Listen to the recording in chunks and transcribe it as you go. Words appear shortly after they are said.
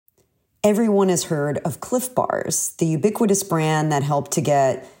Everyone has heard of Clif Bars, the ubiquitous brand that helped to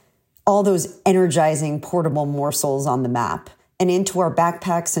get all those energizing portable morsels on the map and into our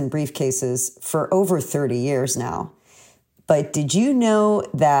backpacks and briefcases for over 30 years now. But did you know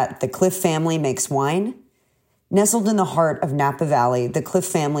that the Clif family makes wine? Nestled in the heart of Napa Valley, the Clif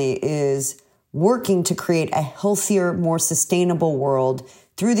family is working to create a healthier, more sustainable world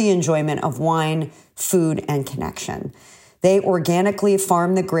through the enjoyment of wine, food, and connection. They organically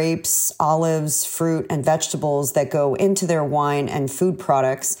farm the grapes, olives, fruit, and vegetables that go into their wine and food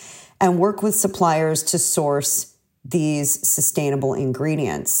products and work with suppliers to source these sustainable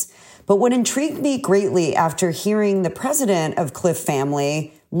ingredients. But what intrigued me greatly after hearing the president of Clif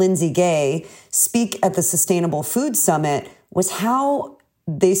Family, Lindsay Gay, speak at the Sustainable Food Summit was how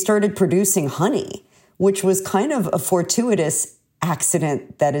they started producing honey, which was kind of a fortuitous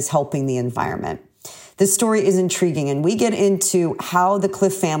accident that is helping the environment. This story is intriguing, and we get into how the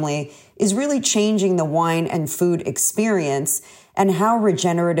Clif family is really changing the wine and food experience and how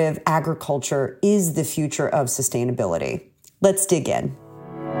regenerative agriculture is the future of sustainability. Let's dig in.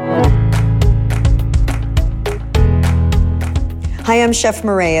 Hi, I'm Chef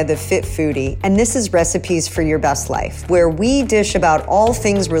Maria, the Fit Foodie, and this is Recipes for Your Best Life, where we dish about all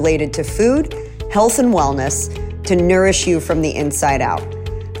things related to food, health, and wellness to nourish you from the inside out.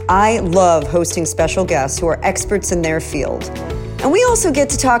 I love hosting special guests who are experts in their field. And we also get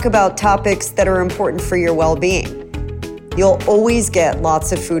to talk about topics that are important for your well-being. You'll always get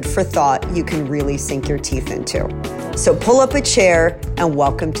lots of food for thought you can really sink your teeth into. So pull up a chair and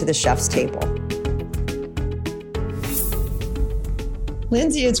welcome to the chef's table.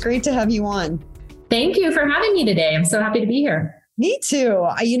 Lindsay, it's great to have you on. Thank you for having me today. I'm so happy to be here. Me too.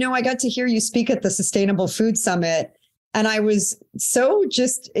 I got to hear you speak at the Sustainable Food Summit, and I was so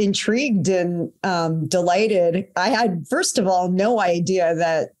just intrigued and delighted. I had, first of all, no idea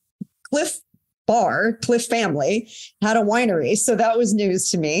that Clif Family had a winery. So that was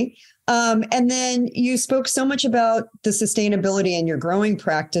news to me. And then you spoke so much about the sustainability and your growing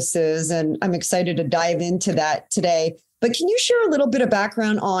practices, and I'm excited to dive into that today. But can you share a little bit of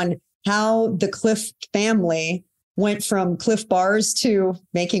background on how the Clif family went from Clif Bars to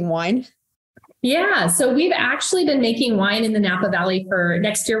making wine? Yeah, so we've actually been making wine in the Napa Valley for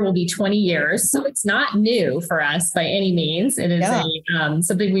next year will be 20 years. So it's not new for us by any means. It is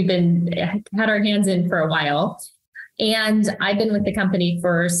something we've had our hands in for a while. And I've been with the company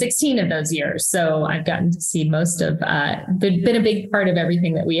for 16 of those years. So I've gotten to see most of, been a big part of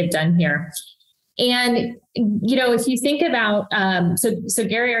everything that we have done here. And, if you think about, so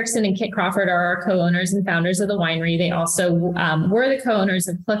Gary Erickson and Kit Crawford are our co-owners and founders of the winery. They also were the co-owners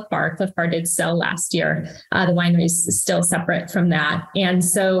of Clif Bar. Clif Bar did sell last year. The winery is still separate from that. And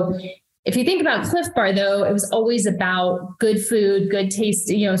so if you think about Clif Bar, though, it was always about good food, good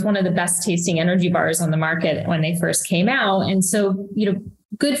taste. It was one of the best tasting energy bars on the market when they first came out. And so,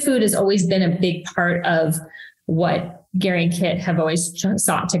 good food has always been a big part of what Gary and Kit have always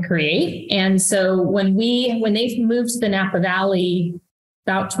sought to create. And so when they moved to the Napa Valley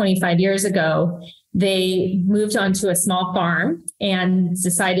about 25 years ago, they moved onto a small farm and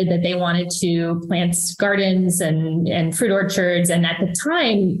decided that they wanted to plant gardens and fruit orchards. And at the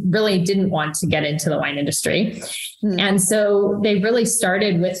time, really didn't want to get into the wine industry. And so they really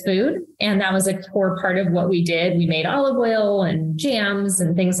started with food. And that was a core part of what we did. We made olive oil and jams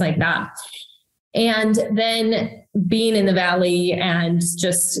and things like that. And then being in the Valley and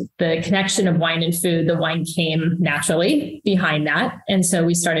just the connection of wine and food, the wine came naturally behind that. And so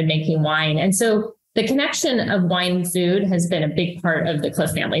we started making wine. And so the connection of wine and food has been a big part of the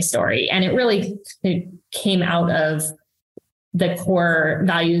Clif family story. And it came out of the core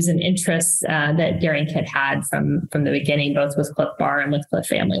values and interests that Gary and Kit had from the beginning, both with Clif Bar and with Clif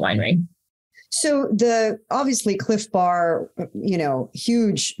Family Winery. So obviously Clif Bar,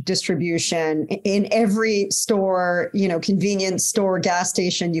 huge distribution in every store, convenience store, gas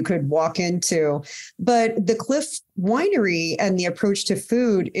station you could walk into. But the Clif Winery and the approach to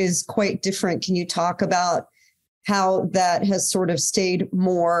food is quite different. Can you talk about how that has sort of stayed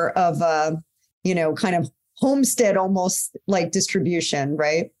more of a, kind of homestead, almost like distribution,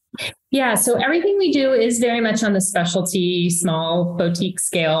 right? Yeah. So everything we do is very much on the specialty, small boutique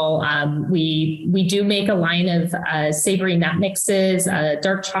scale. We do make a line of savory nut mixes,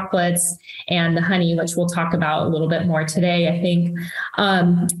 dark chocolates, and the honey, which we'll talk about a little bit more today. I think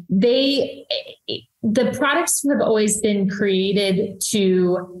the products have always been created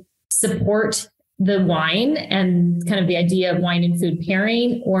to support the wine and kind of the idea of wine and food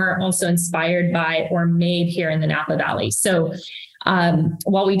pairing, or also inspired by or made here in the Napa Valley. So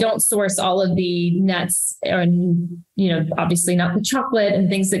while we don't source all of the nuts and, obviously not the chocolate and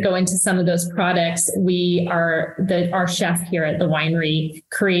things that go into some of those products, our chef here at the winery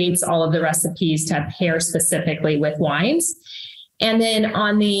creates all of the recipes to pair specifically with wines. And then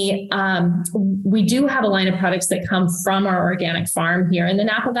we do have a line of products that come from our organic farm here in the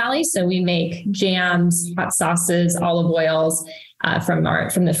Napa Valley. So we make jams, hot sauces, olive oils, from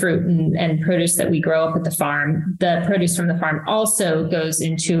the fruit and produce that we grow up at the farm. The produce from the farm also goes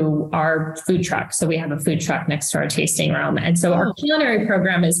into our food truck. So we have a food truck next to our tasting room. And so our culinary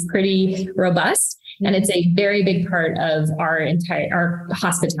program is pretty robust, and it's a very big part of our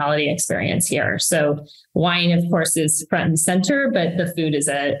hospitality experience here. So wine, of course, is front and center, but the food is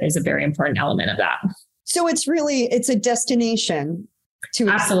a very important element of that. So it's a destination to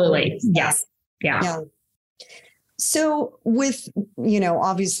absolutely. Yes. Yeah. So with,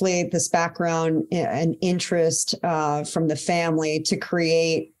 obviously this background and interest from the family to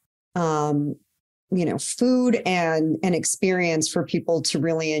create, food and an experience for people to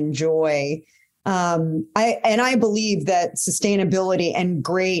really enjoy. I believe that sustainability and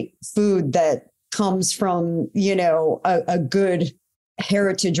great food that comes from, a good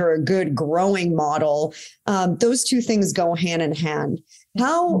heritage or a good growing model, those two things go hand in hand.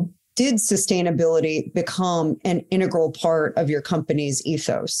 How did sustainability become an integral part of your company's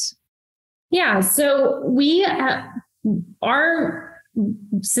ethos? Yeah, so our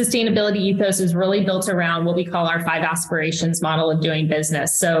sustainability ethos is really built around what we call our 5 aspirations model of doing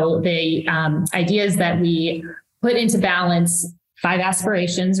business. So the idea is that we put into balance 5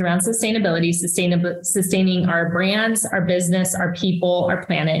 aspirations around sustainability, sustaining our brands, our business, our people, our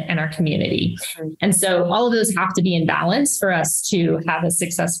planet, and our community. And so all of those have to be in balance for us to have a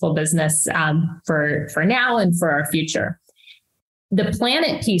successful business for now and for our future. The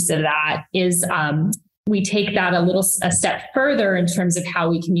planet piece of that is we take that a step further in terms of how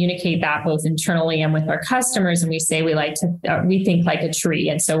we communicate that both internally and with our customers. And we say we think like a tree.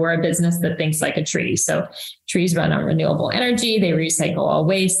 And so we're a business that thinks like a tree. So trees run on renewable energy. They recycle all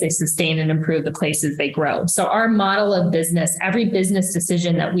waste. They sustain and improve the places they grow. So our model of business, every business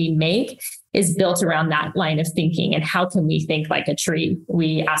decision that we make is built around that line of thinking. And how can we think like a tree?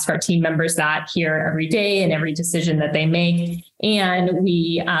 We ask our team members that here every day and every decision that they make. And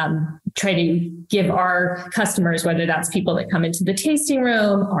we try to give our customers, whether that's people that come into the tasting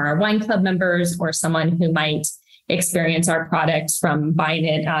room or our wine club members or someone who might experience our product from buying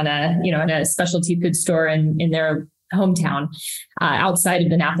it on in a specialty food store in their hometown outside of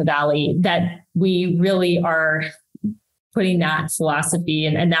the Napa Valley, that we really are putting that philosophy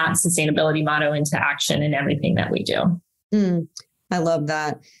and that sustainability motto into action in everything that we do. I love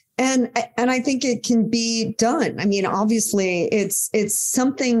that. And I think it can be done. I mean, obviously it's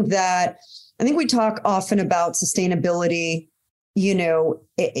something that I think we talk often about sustainability,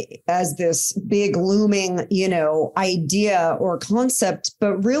 as this big looming, idea or concept,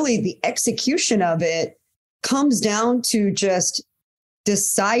 but really the execution of it comes down to just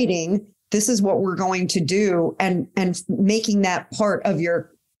deciding this is what we're going to do and making that part of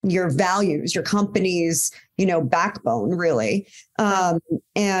your values, your company's, backbone, really.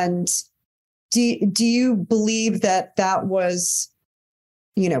 And do you believe that was,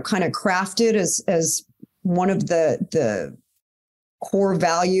 kind of crafted as one of the core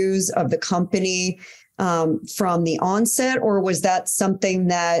values of the company from the onset, or was that something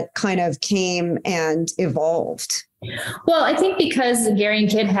that kind of came and evolved? Well, I think because Gary and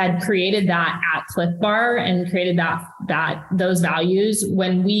Kit had created that at Clif Bar and created those values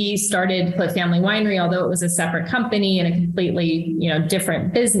when we started Clif Family Winery, although it was a separate company and a completely,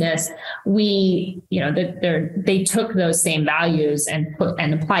 different business, they took those same values and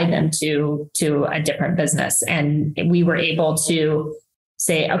applied them to a different business. And we were able to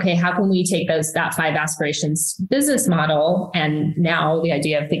say, okay, how can we take that 5 aspirations business model? And now the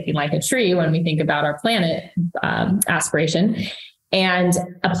idea of thinking like a tree, when we think about our planet aspiration, and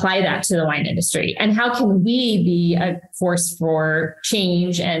apply that to the wine industry. And how can we be a force for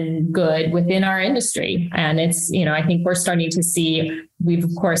change and good within our industry? And it's, I think we're starting to see, we've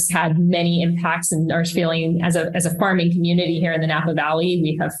of course had many impacts and are feeling as a farming community here in the Napa Valley,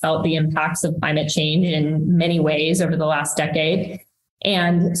 we have felt the impacts of climate change in many ways over the last decade.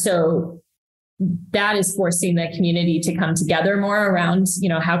 And so that is forcing the community to come together more around,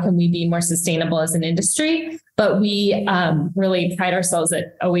 how can we be more sustainable as an industry? But we really pride ourselves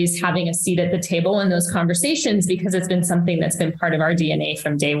at always having a seat at the table in those conversations because it's been something that's been part of our DNA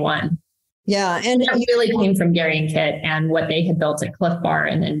from day one. Yeah. And that really came from Gary and Kit and what they had built at Clif Bar,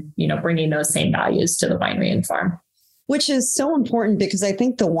 and then, bringing those same values to the winery and farm. Which is so important because I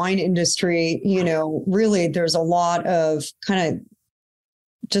think the wine industry, really there's a lot of kind of,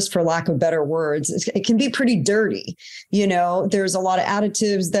 just for lack of better words, it can be pretty dirty. There's a lot of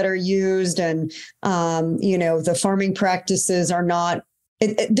additives that are used, and, the farming practices are not,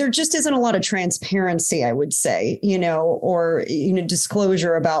 there just isn't a lot of transparency, I would say, or,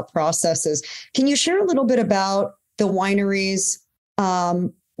 disclosure about processes. Can you share a little bit about the wineries,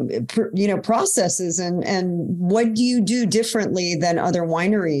 processes and what do you do differently than other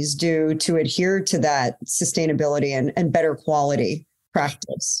wineries do to adhere to that sustainability and better quality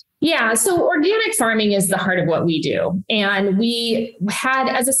practice? Yeah. So organic farming is the heart of what we do. And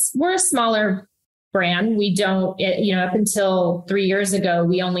we're a smaller brand. We don't, up until 3 years ago,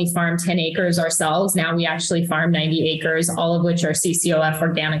 we only farmed 10 acres ourselves. Now we actually farm 90 acres, all of which are CCOF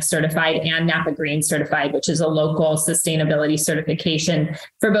organic certified and Napa Green certified, which is a local sustainability certification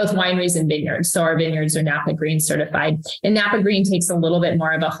for both wineries and vineyards. So our vineyards are Napa Green certified, and Napa Green takes a little bit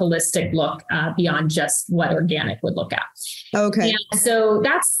more of a holistic look beyond just what organic would look at. Okay. And so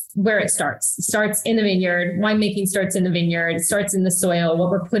that's where it starts. It starts in the vineyard. Winemaking starts in the vineyard. It starts in the soil, what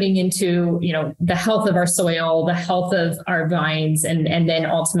we're putting into, the health of our soil, the health of our vines, and then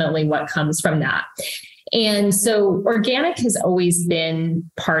ultimately what comes from that. And so organic has always been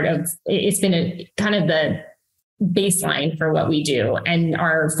it's been a kind of the baseline for what we do. And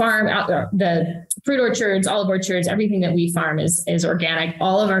our farm, the fruit orchards, olive orchards, everything that we farm is organic.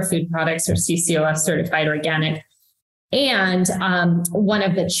 All of our food products are CCOF certified organic. And one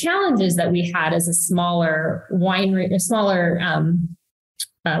of the challenges that we had as a smaller winery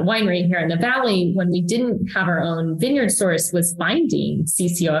here in the Valley, when we didn't have our own vineyard source, was finding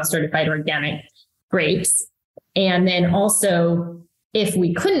CCOF certified organic grapes. And then also, if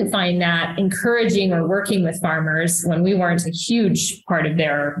we couldn't find that, encouraging or working with farmers when we weren't a huge part of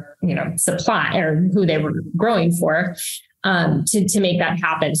their, supply or who they were growing for, to make that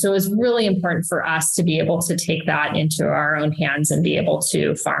happen. So it was really important for us to be able to take that into our own hands and be able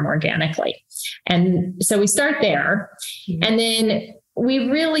to farm organically. And so we start there. And then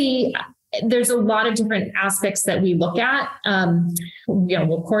there's a lot of different aspects that we look at.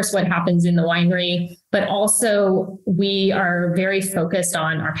 Of course, what happens in the winery, but also we are very focused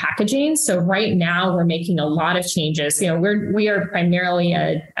on our packaging. So right now we're making a lot of changes. We are primarily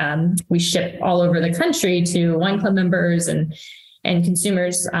we ship all over the country to wine club members and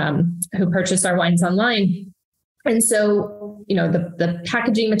consumers who purchase our wines online. And so, the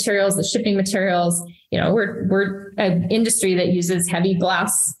packaging materials, the shipping materials, we're an industry that uses heavy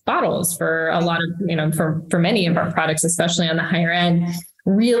glass bottles for a lot of, for many of our products, especially on the higher end,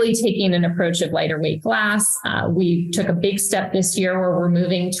 really taking an approach of lighter weight glass. We took a big step this year where we're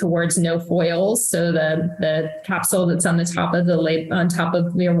moving towards no foils. So the capsule that's on the top of on top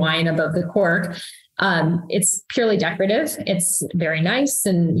of your wine above the cork, it's purely decorative. It's very nice.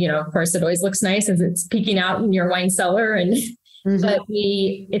 And, of course, it always looks nice as it's peeking out in your wine cellar. And but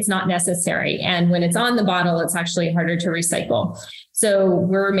it's not necessary. And when it's on the bottle, it's actually harder to recycle. So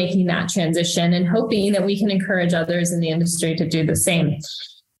we're making that transition and hoping that we can encourage others in the industry to do the same.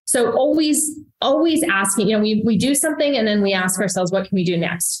 So always asking, we do something and then we ask ourselves, what can we do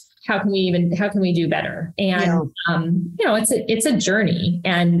next? How can we do better? And, it's a journey,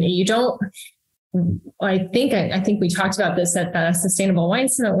 and you don't, I think we talked about this at the Sustainable Wine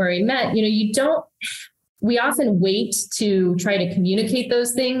Summit where we met, we often wait to try to communicate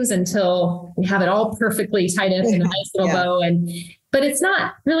those things until we have it all perfectly tied up in a nice little bow. But that's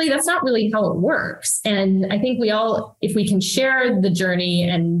not really how it works. And I think if we can share the journey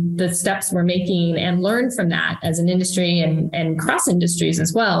and the steps we're making and learn from that as an industry and cross industries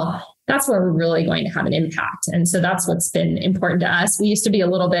as well, that's where we're really going to have an impact. And so that's what's been important to us. We used to be a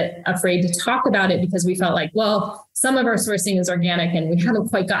little bit afraid to talk about it because we felt like, well, some of our sourcing is organic and we haven't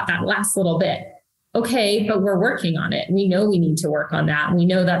quite got that last little bit. Okay, but we're working on it. We know we need to work on that. We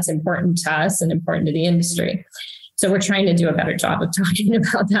know that's important to us and important to the industry. So we're trying to do a better job of talking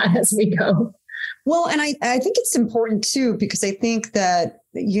about that as we go. Well, and I think it's important too, because I think that,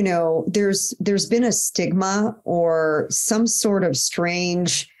 there's been a stigma or some sort of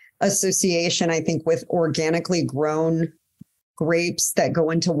strange association, I think, with organically grown grapes that go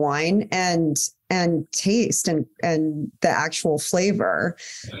into wine and taste and the actual flavor.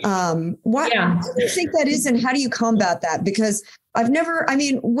 What do you think that is, and how do you combat that? Because with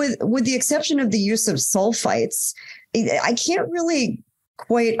the exception of the use of sulfites, I can't really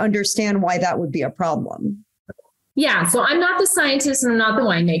quite understand why that would be a problem. Yeah. So I'm not the scientist and I'm not the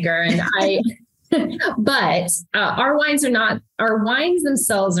winemaker. And But our wines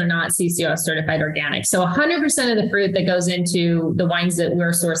themselves are not CCO certified organic. So 100% of the fruit that goes into the wines that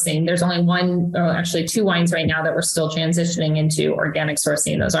we're sourcing, there's only actually 2 wines right now that we're still transitioning into organic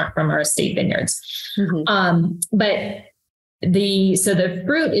sourcing. Those aren't from our estate vineyards. Mm-hmm. But the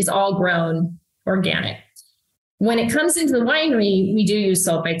fruit is all grown organic. When it comes into the winery, we do use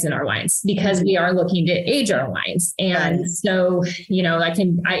sulfites in our wines because we are looking to age our wines. And so,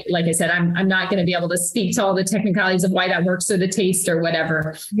 like I said, I'm not going to be able to speak to all the technicalities of why that works or the taste or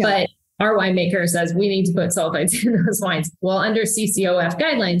whatever, but our winemaker says we need to put sulfites in those wines. Well, under CCOF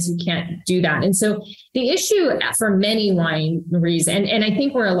guidelines, you can't do that. And so the issue for many wineries, and I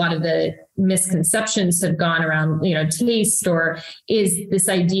think where a lot of the misconceptions have gone around, taste, or is this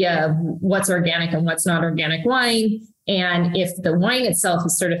idea of what's organic and what's not organic wine. And if the wine itself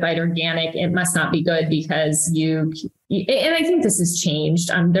is certified organic, it must not be good because and I think this has changed.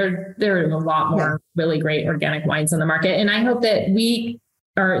 There are a lot more really great organic wines on the market. And I hope that we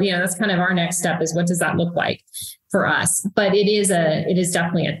are, that's kind of our next step, is what does that look like for us? But it is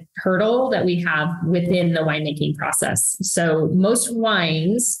definitely a hurdle that we have within the winemaking process. So most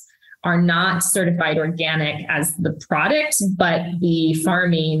wines are not certified organic as the product, but the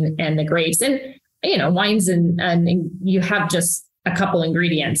farming and the grapes and, wines and you have just a couple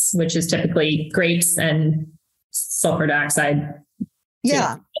ingredients, which is typically grapes and sulfur dioxide.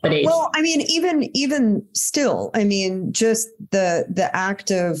 Yeah. Well, I mean, even still, I mean, just the act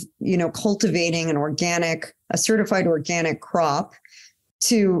of, cultivating a certified organic crop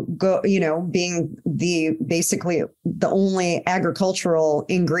to go, being basically the only agricultural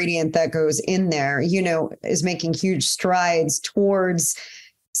ingredient that goes in there, is making huge strides towards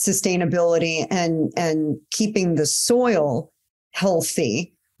sustainability and keeping the soil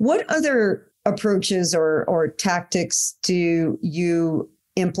healthy. What other approaches or tactics do you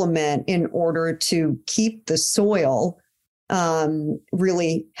implement in order to keep the soil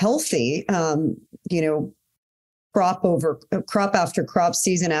really healthy, crop after crop,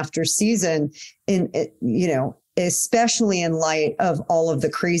 season after season, especially in light of all of the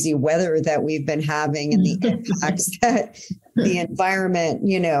crazy weather that we've been having and the impacts that the environment,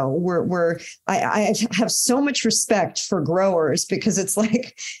 I have so much respect for growers, because it's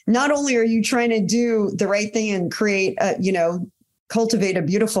like, not only are you trying to do the right thing and create cultivate a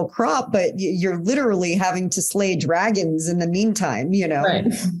beautiful crop, but you're literally having to slay dragons in the meantime, Right.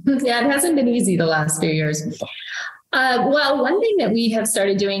 Yeah, it hasn't been easy the last few years. Well, one thing that we have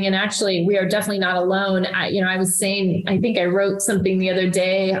started doing, and actually we are definitely not alone. I was saying, I think I wrote something the other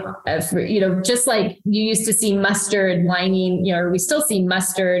day, just like you used to see mustard lining, we still see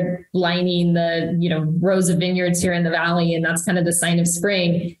mustard lining the, rows of vineyards here in the valley. And that's kind of the sign of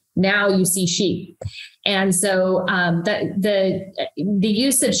spring. Now you see sheep. And so the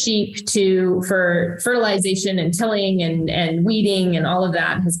use of sheep for fertilization and tilling and weeding and all of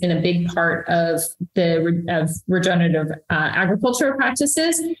that has been a big part of regenerative agricultural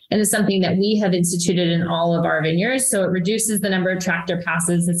practices, and is something that we have instituted in all of our vineyards. So it reduces the number of tractor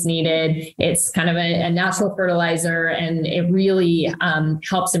passes that's needed. It's kind of a natural fertilizer, and it really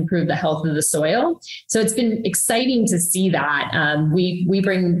helps improve the health of the soil. So it's been exciting to see that. We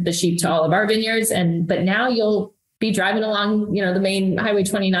bring the sheep to all of our vineyards, but now you'll be driving along, the main Highway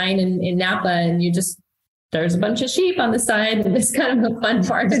 29 in Napa, and there's a bunch of sheep on the side, and it's kind of a fun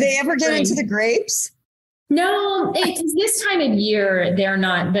part. Do they ever get into the grapes? No, because this time of year, they're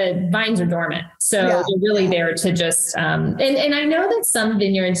not, the vines are dormant. So they're really there to just, and I know that some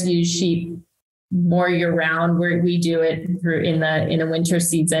vineyards use sheep more year round, where we do it in the winter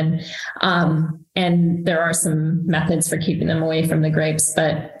season. And there are some methods for keeping them away from the grapes,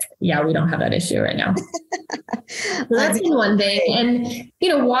 but we don't have that issue right now. So that's been one thing.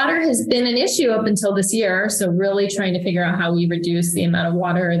 And, water has been an issue up until this year. So really trying to figure out how we reduce the amount of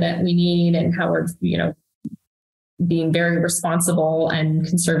water that we need, and how we're, being very responsible and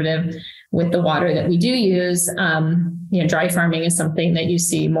conservative with the water that we do use. Dry farming is something that you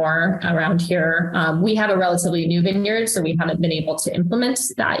see more around here. We have a relatively new vineyard, so we haven't been able to implement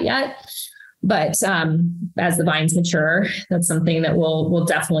that yet. But as the vines mature, that's something that we'll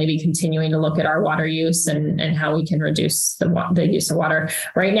definitely be continuing to look at our water use and how we can reduce the use of water.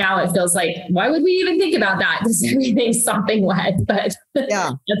 Right now, it feels like, why would we even think about that? Because everything's sopping wet. But that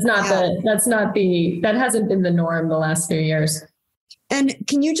hasn't been the norm the last few years. And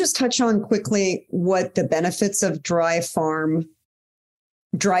can you just touch on quickly what the benefits of dry farming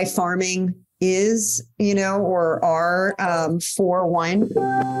is, or are for wine?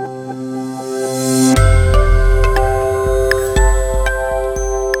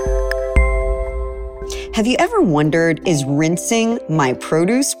 Have you ever wondered, is rinsing my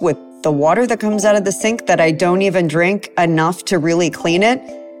produce with the water that comes out of the sink that I don't even drink enough to really clean it,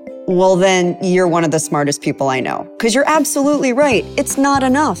 well, then you're one of the smartest people I know. Because you're absolutely right. It's not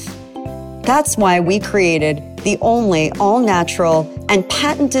enough. That's why we created the only all-natural and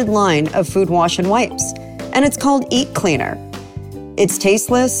patented line of food wash and wipes. And it's called Eat Cleaner. It's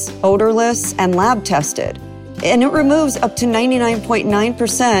tasteless, odorless, and lab tested. And it removes up to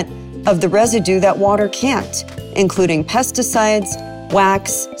 99.9% of the residue that water can't, including pesticides,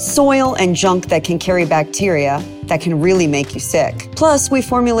 wax, soil, and junk that can carry bacteria that can really make you sick. Plus, we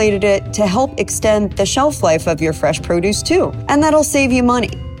formulated it to help extend the shelf life of your fresh produce too, and that'll save you money.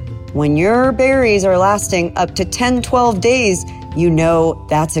 When your berries are lasting up to 10, 12 days, you know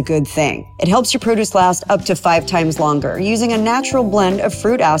that's a good thing. It helps your produce last up to 5 times longer using a natural blend of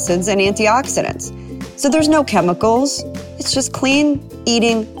fruit acids and antioxidants. So there's no chemicals. It's just clean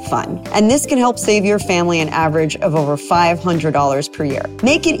eating fun. And this can help save your family an average of over $500 per year.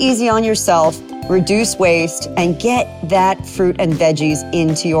 Make it easy on yourself, reduce waste, and get that fruit and veggies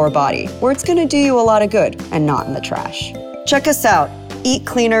into your body, where it's gonna do you a lot of good and not in the trash. Check us out,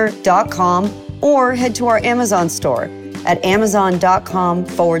 eatcleaner.com, or head to our Amazon store at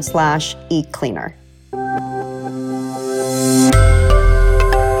amazon.com/eatcleaner.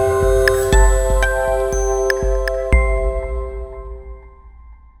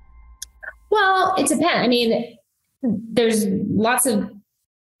 Well, it depends. I mean, there's lots of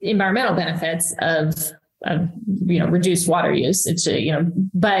environmental benefits of reduced water use. It's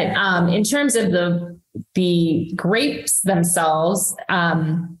but in terms of the grapes themselves,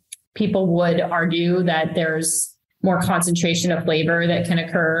 people would argue that there's more concentration of flavor that can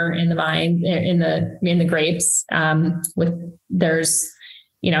occur in the vine, in the grapes. It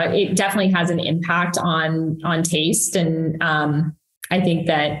definitely has an impact on taste, and I think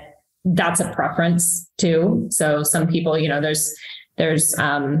that's a preference too. So some people, there's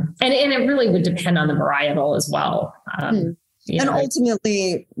and it really would depend on the varietal as well. And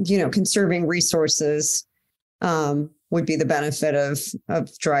ultimately, conserving resources would be the benefit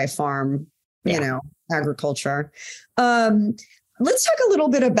of dry farm, agriculture. Let's talk a little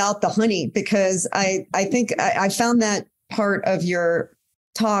bit about the honey, because I think I found that part of your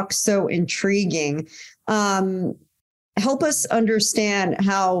talk so intriguing. Help us understand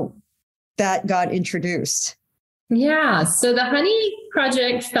how that got introduced. Yeah. So the honey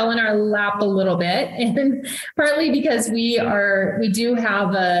project fell in our lap a little bit, and partly because we do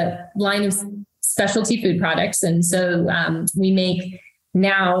have a line of specialty food products. And so we make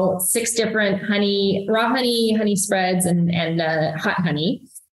now 6 different raw honey spreads, and hot honey.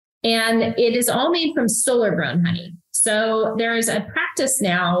 And it is all made from solar grown honey. So there is a practice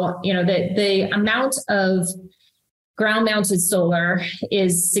now, that the amount of ground mounted solar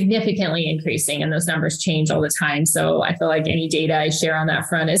is significantly increasing, and those numbers change all the time. So I feel like any data I share on that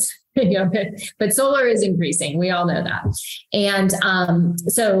front is, but solar is increasing. We all know that. And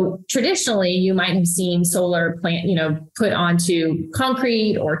so traditionally you might have seen solar put onto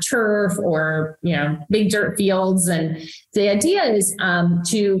concrete or turf or, big dirt fields. And the idea is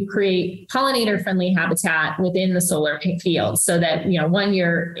to create pollinator friendly habitat within the solar field, so that, one,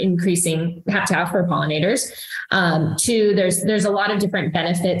 you're increasing habitat for pollinators. 2, there's a lot of different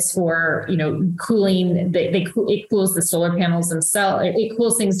benefits for, cooling. It cools the solar panels themselves. It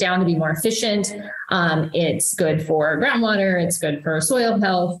cools things down to be more efficient. It's good for groundwater. It's good for soil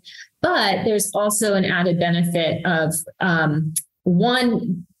health. But there's also an added benefit of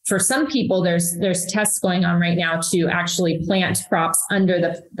one. For some people, there's tests going on right now to actually plant crops under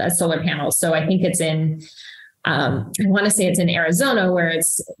the solar panels. So I think it's in, I want to say it's in Arizona, where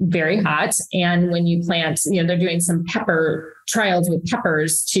it's very hot. And when you plant, they're doing some pepper trials with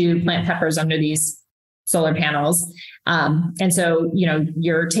peppers to plant peppers under these solar panels. And so,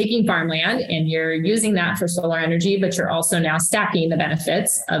 you're taking farmland and you're using that for solar energy, but you're also now stacking the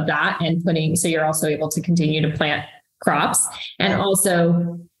benefits of that and so you're also able to continue to plant crops and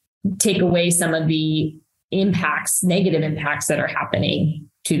also take away some of the negative impacts that are happening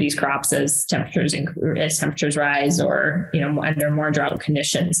to these crops as temperatures rise, or, under more drought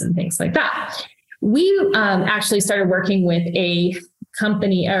conditions and things like that. We actually started working with a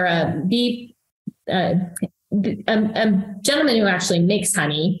company or a gentleman who actually makes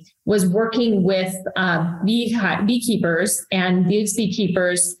honey, was working with beekeepers, and these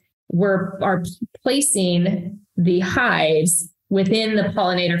beekeepers are placing the hives within the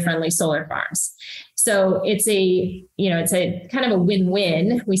pollinator friendly solar farms. So it's a kind of a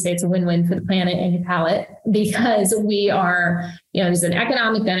win-win. We say it's a win-win for the planet and the palate, because we are, there's an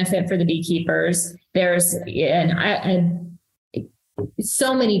economic benefit for the beekeepers. There's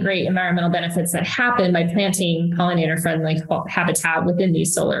so many great environmental benefits that happen by planting pollinator friendly habitat within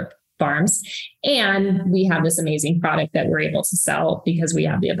these solar farms. And we have this amazing product that we're able to sell because we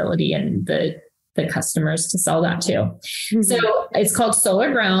have the ability and the customers to sell that too. Mm-hmm. So it's called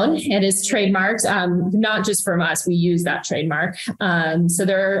Solar Grown. It is trademarked, not just from us. We use that trademark. So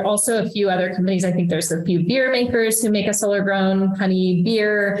there are also a few other companies. I think there's a few beer makers who make a Solar Grown honey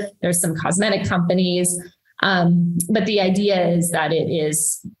beer. There's some cosmetic companies. But the idea is that it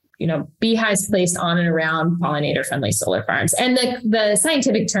is, beehives placed on and around pollinator-friendly solar farms. And the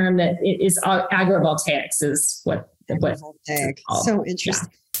scientific term that is agrivoltaics is what agrivoltaic. So interesting.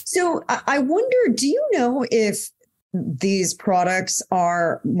 Yeah. So I wonder, do you know if these products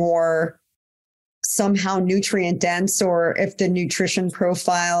are more somehow nutrient dense, or if the nutrition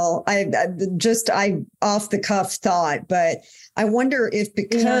profile, I off the cuff thought, but I wonder if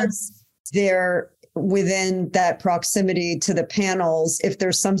because they're within that proximity to the panels, if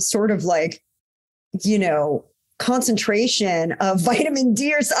there's some sort of concentration of vitamin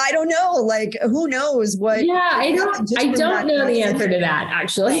D, or I don't know, who knows what? Yeah, I don't know the answer to that,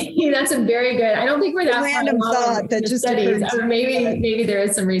 actually. That's a very good, I don't think we're that random thought that just studies. Maybe there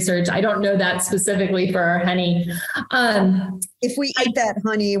is some research. I don't know that specifically for our honey. If we eat that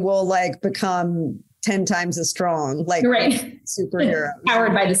honey, we'll become 10 times as strong, right. Superhero.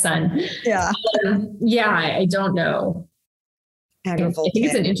 Powered by the sun. Yeah. I don't know. I think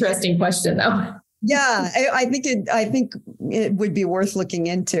it's an interesting question though. Yeah, I think it would be worth looking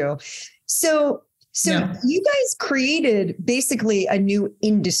into. So you guys created basically a new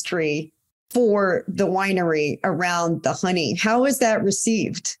industry for the winery around the honey. How is that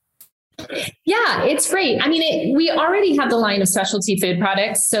received? Yeah, it's great. I mean, we already have the line of specialty food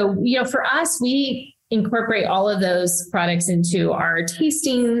products. So, for us, we incorporate all of those products into our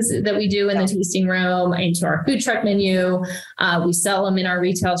tastings that we do in the tasting room, into our food truck menu. We sell them in our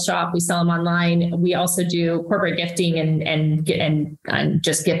retail shop. We sell them online. We also do corporate gifting and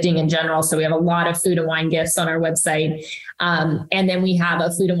just gifting in general. So we have a lot of food and wine gifts on our website. And then we have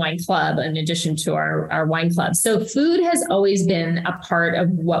a food and wine club in addition to our wine club. So food has always been a part of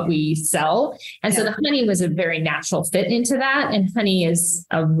what we sell. And so the honey was a very natural fit into that. And honey is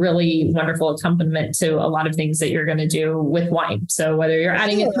a really wonderful accompaniment to a lot of things that you're going to do with wine. So whether you're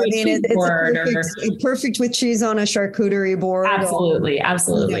adding it to a cheese board perfect with cheese on a charcuterie board. Absolutely.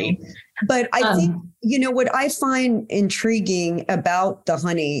 But I think, what I find intriguing about the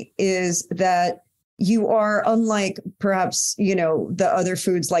honey is that you are, unlike perhaps, the other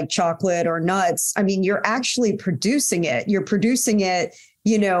foods like chocolate or nuts. I mean, you're actually producing it. You're producing it,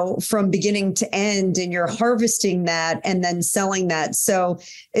 from beginning to end, and you're harvesting that and then selling that. So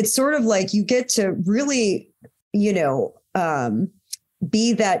it's sort of like you get to really,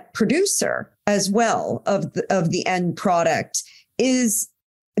 be that producer as well of the end product. Is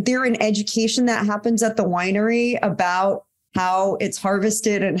there an education that happens at the winery about how it's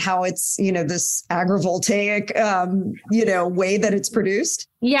harvested and how it's, this agrivoltaic, way that it's produced?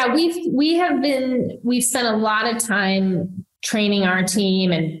 Yeah, we've spent a lot of time training our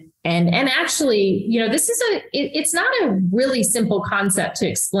team and actually, it's not a really simple concept to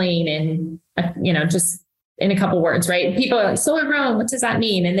explain in, just in a couple words, right? People are like, solar grown, what does that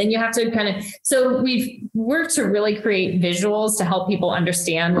mean? And then you have to so we've worked to really create visuals to help people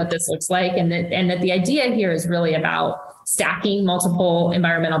understand what this looks like. And that the idea here is really about stacking multiple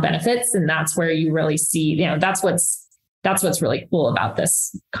environmental benefits. And that's where you really see, that's what's really cool about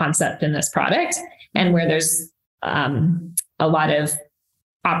this concept and this product, and where there's a lot of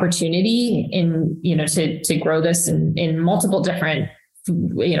opportunity in, to grow this in multiple different,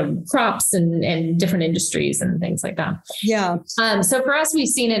 crops and different industries and things like that. Yeah. So for us, we've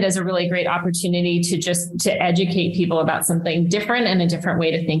seen it as a really great opportunity to educate people about something different and a different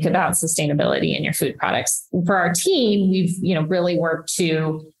way to think about sustainability in your food products. For our team, we've, really worked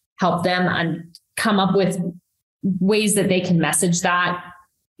to help them come up with ways that they can message that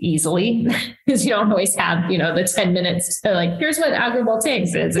easily, because you don't always have, the 10 minutes to here's what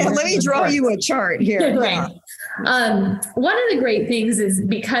agrivoltaics is. Yeah, let me draw you a chart here. Right. One of the great things is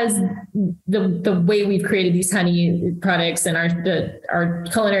because the way we've created these honey products and our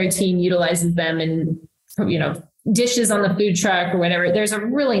culinary team utilizes them in, dishes on the food truck or whatever, there's a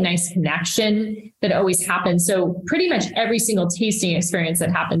really nice connection that always happens. So pretty much every single tasting experience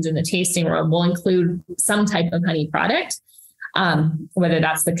that happens in the tasting room will include some type of honey product. Whether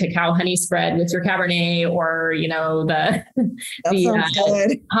that's the cacao honey spread with your Cabernet, or, the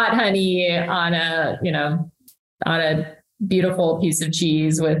hot honey on a beautiful piece of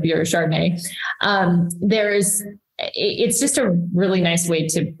cheese with your Chardonnay. It's just a really nice way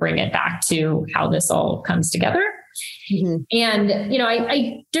to bring it back to how this all comes together. Mm-hmm. And,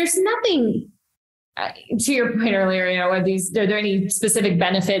 there's nothing, to your point earlier, are there any specific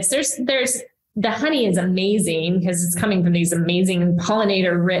benefits? There's the honey is amazing because it's coming from these amazing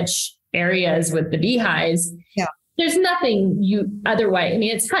pollinator rich areas with the beehives. Yeah. There's nothing otherwise. I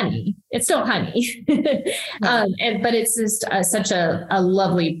mean, it's honey. It's still honey, but it's just such a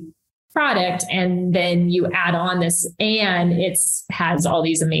lovely product. And then you add on this, and has all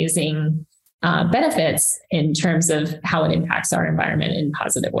these amazing benefits in terms of how it impacts our environment in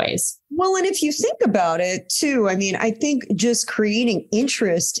positive ways. Well, and if you think about it too, I mean, I think just creating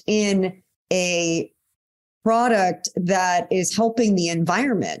interest in a product that is helping the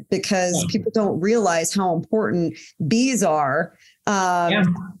environment, because people don't realize how important bees are,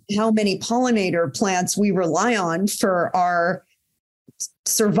 how many pollinator plants we rely on for our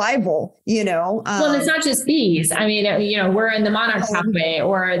survival, well, it's not just bees. I mean, we're in the monarch pathway,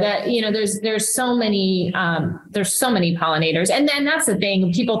 or that, there's so many pollinators. And then that's the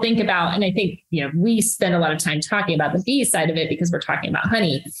thing people think about. And I think, we spend a lot of time talking about the bee side of it because we're talking about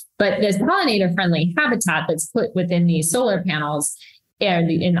honey, but there's pollinator friendly habitat that's put within these solar panels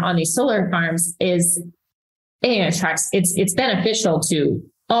and on these solar farms it's beneficial to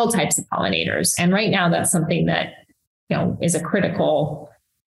all types of pollinators. And right now that's something that, is a critical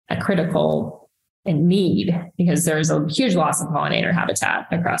and need, because there's a huge loss of pollinator habitat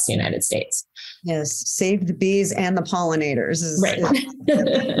across the United States. Yes. Save the bees and the pollinators. Right.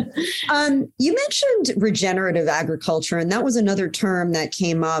 You mentioned regenerative agriculture, and that was another term that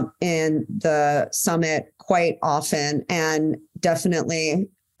came up in the summit quite often, and definitely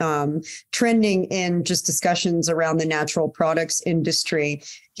trending in just discussions around the natural products industry.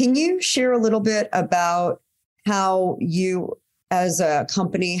 Can you share a little bit about how you as a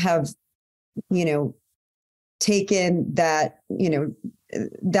company have, taken that,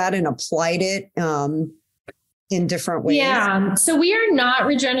 that and applied it in different ways? Yeah. So we are not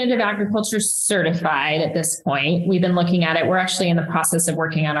regenerative agriculture certified at this point. We've been looking at it. We're actually in the process of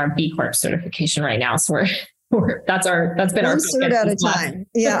working on our B Corp certification right now. So that's been our cert at a time.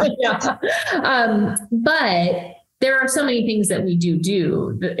 Yeah. But there are so many things that we do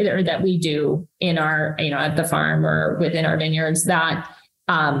in our, at the farm or within our vineyards that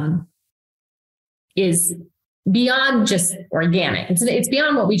is beyond just organic. It's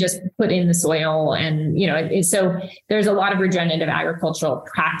beyond what we just put in the soil. And, so there's a lot of regenerative agricultural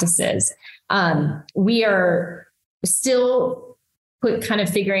practices. We are still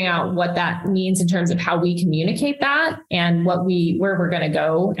figuring out what that means in terms of how we communicate that and where we're going to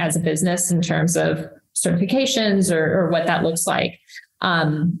go as a business in terms of certifications or what that looks like.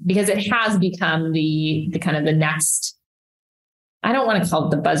 Because it has become the next, I don't want to call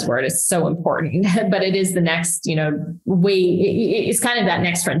it the buzzword. It's so important, but it is the next, way. It's kind of that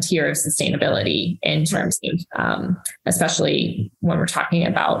next frontier of sustainability in terms of, especially when we're talking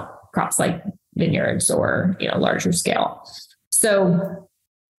about crops like vineyards or, larger scale. So,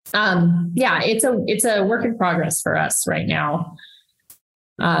 it's a work in progress for us right now.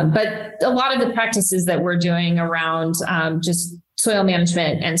 But a lot of the practices that we're doing around just soil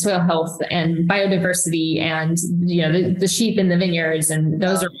management and soil health and biodiversity and, the sheep in the vineyards, and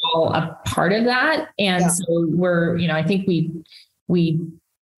those are all a part of that. And so we're, I think we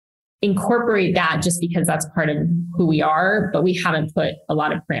incorporate that just because that's part of who we are, but we haven't put a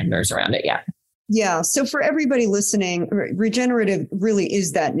lot of parameters around it yet. Yeah. So for everybody listening, regenerative really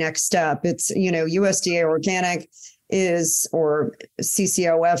is that next step. It's, USDA organic is, or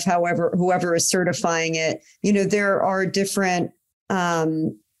CCOF, whoever is certifying it, there are different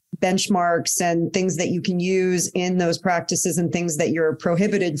benchmarks and things that you can use in those practices and things that you're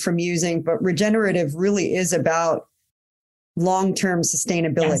prohibited from using. But regenerative really is about long-term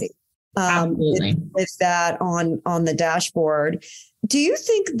sustainability. Yes, absolutely. With that on the dashboard. Do you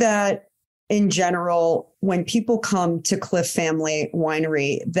think that in general, when people come to Clif Family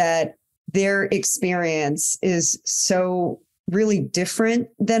Winery, that their experience is so really different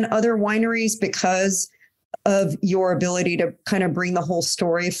than other wineries because of your ability to kind of bring the whole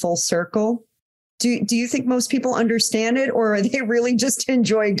story full circle? Do you think most people understand it, or are they really just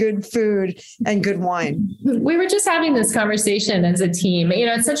enjoy good food and good wine? We were just having this conversation as a team.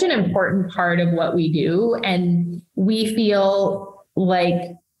 It's such an important part of what we do. And we feel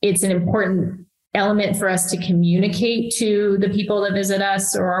like it's an important element for us to communicate to the people that visit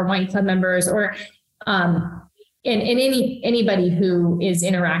us or our wine club members or anybody who is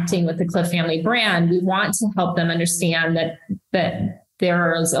interacting with the Clif Family brand. We want to help them understand that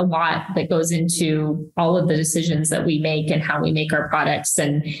there is a lot that goes into all of the decisions that we make and how we make our products,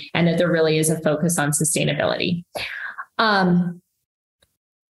 and that there really is a focus on sustainability.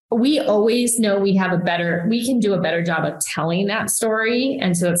 we always know we can do a better job of telling that story.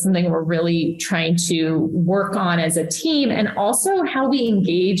 And so that's something we're really trying to work on as a team, and also how we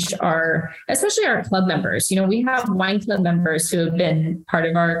engage especially our club members. We have wine club members who have been part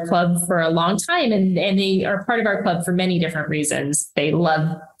of our club for a long time, and they are part of our club for many different reasons. They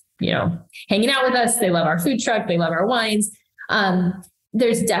love, hanging out with us. They love our food truck. They love our wines.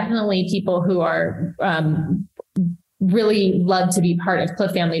 There's definitely people who are, really love to be part of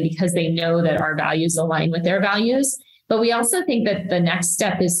Clif Family because they know that our values align with their values. But we also think that the next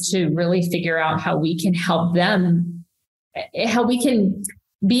step is to really figure out how we can help them, how we can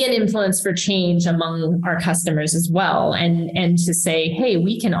be an influence for change among our customers as well. And to say, hey,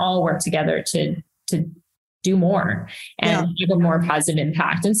 we can all work together to do more and have a more positive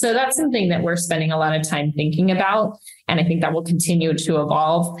impact. And so that's something that we're spending a lot of time thinking about. And I think that will continue to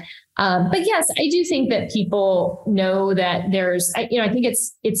evolve. But yes, I do think that people know that I think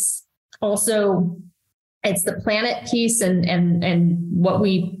it's also, it's the planet piece and what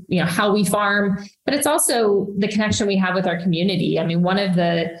we, how we farm, but it's also the connection we have with our community. I mean, one of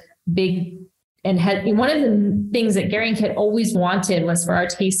the things that Gary and Kit always wanted was for our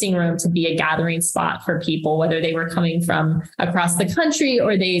tasting room to be a gathering spot for people, whether they were coming from across the country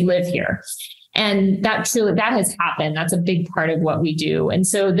or they live here. And that has happened. That's a big part of what we do. And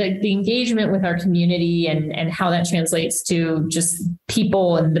so the engagement with our community and how that translates to just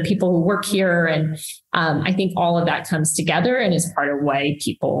people and the people who work here. And I think all of that comes together and is part of why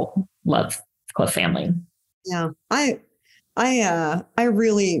people love Clif Family. Yeah. I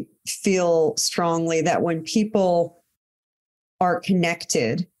really feel strongly that when people are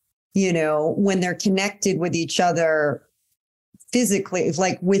connected, when they're connected with each other physically,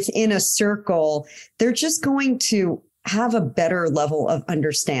 like within a circle, they're just going to have a better level of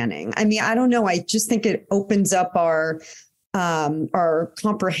understanding. I mean, I don't know. I just think it opens up our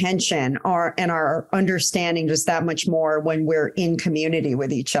comprehension and our understanding just that much more when we're in community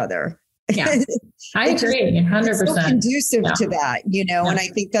with each other. Yeah, I agree. 100%. It's so conducive to that, and I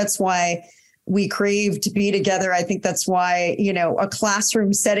think that's why we crave to be together. I think that's why, a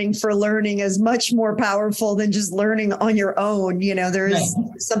classroom setting for learning is much more powerful than just learning on your own. There is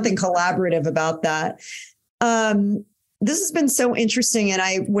something collaborative about that. This has been so interesting, and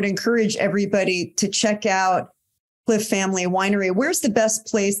I would encourage everybody to check out Clif Family Winery. Where's the best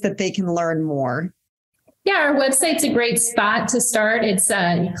place that they can learn more? Yeah, our website's a great spot to start. It's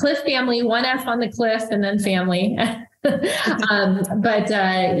Clif Family, 1F on the Clif and then family.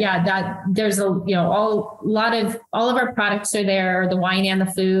 There's all of our products are there, the wine and the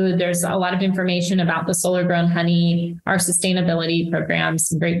food. There's a lot of information about the solar grown honey, our sustainability programs,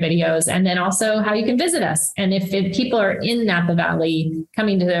 some great videos, and then also how you can visit us. And if people are in Napa Valley,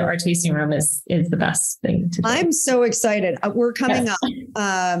 coming to our tasting room is the best thing to do. I'm so excited. We're coming up.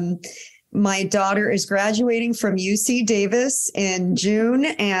 My daughter is graduating from UC Davis in June,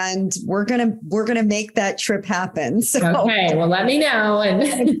 and we're gonna make that trip happen. So okay, well, let me know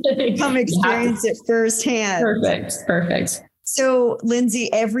and come experience it firsthand. Perfect. So,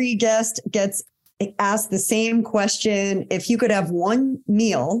 Lindsay, every guest gets asked the same question: if you could have one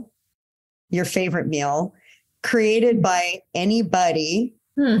meal, your favorite meal, created by anybody,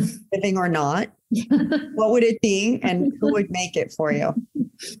 living or not, what would it be, and who would make it for you?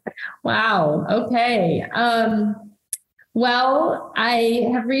 Wow. Okay. Well, I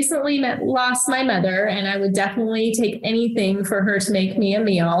have recently lost my mother, and I would definitely take anything for her to make me a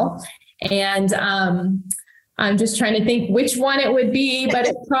meal. And I'm just trying to think which one it would be, but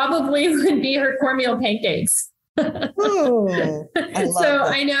it probably would be her cornmeal pancakes. Ooh,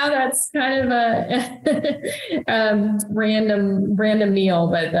 I know that's kind of a random meal,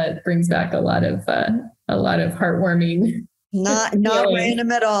 but that brings back a lot of heartwarming. Not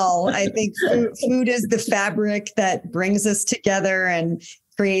random at all. I think food is the fabric that brings us together and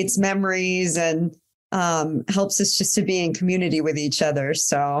creates memories and helps us just to be in community with each other.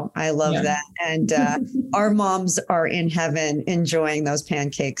 So I love that. And our moms are in heaven enjoying those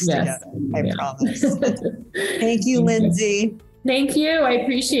pancakes together. I promise. Thank you, Lindsay. Thank you. I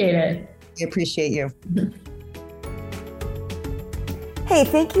appreciate it. I appreciate you. Hey,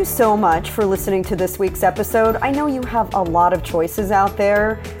 thank you so much for listening to this week's episode. I know you have a lot of choices out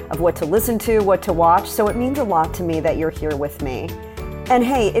there of what to listen to, what to watch, so it means a lot to me that you're here with me. And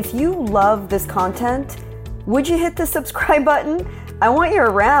hey, if you love this content, would you hit the subscribe button? I want you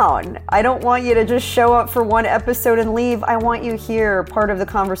around. I don't want you to just show up for one episode and leave. I want you here, part of the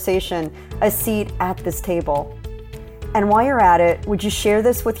conversation, a seat at this table. And while you're at it, would you share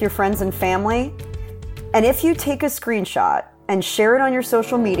this with your friends and family? And if you take a screenshot and share it on your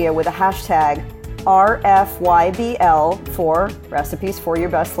social media with a hashtag RFYBL for Recipes for Your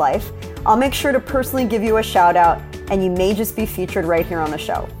Best Life. I'll make sure to personally give you a shout out, and you may just be featured right here on the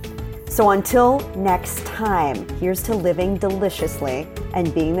show. So until next time, here's to living deliciously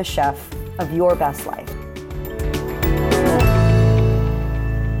and being the chef of your best life.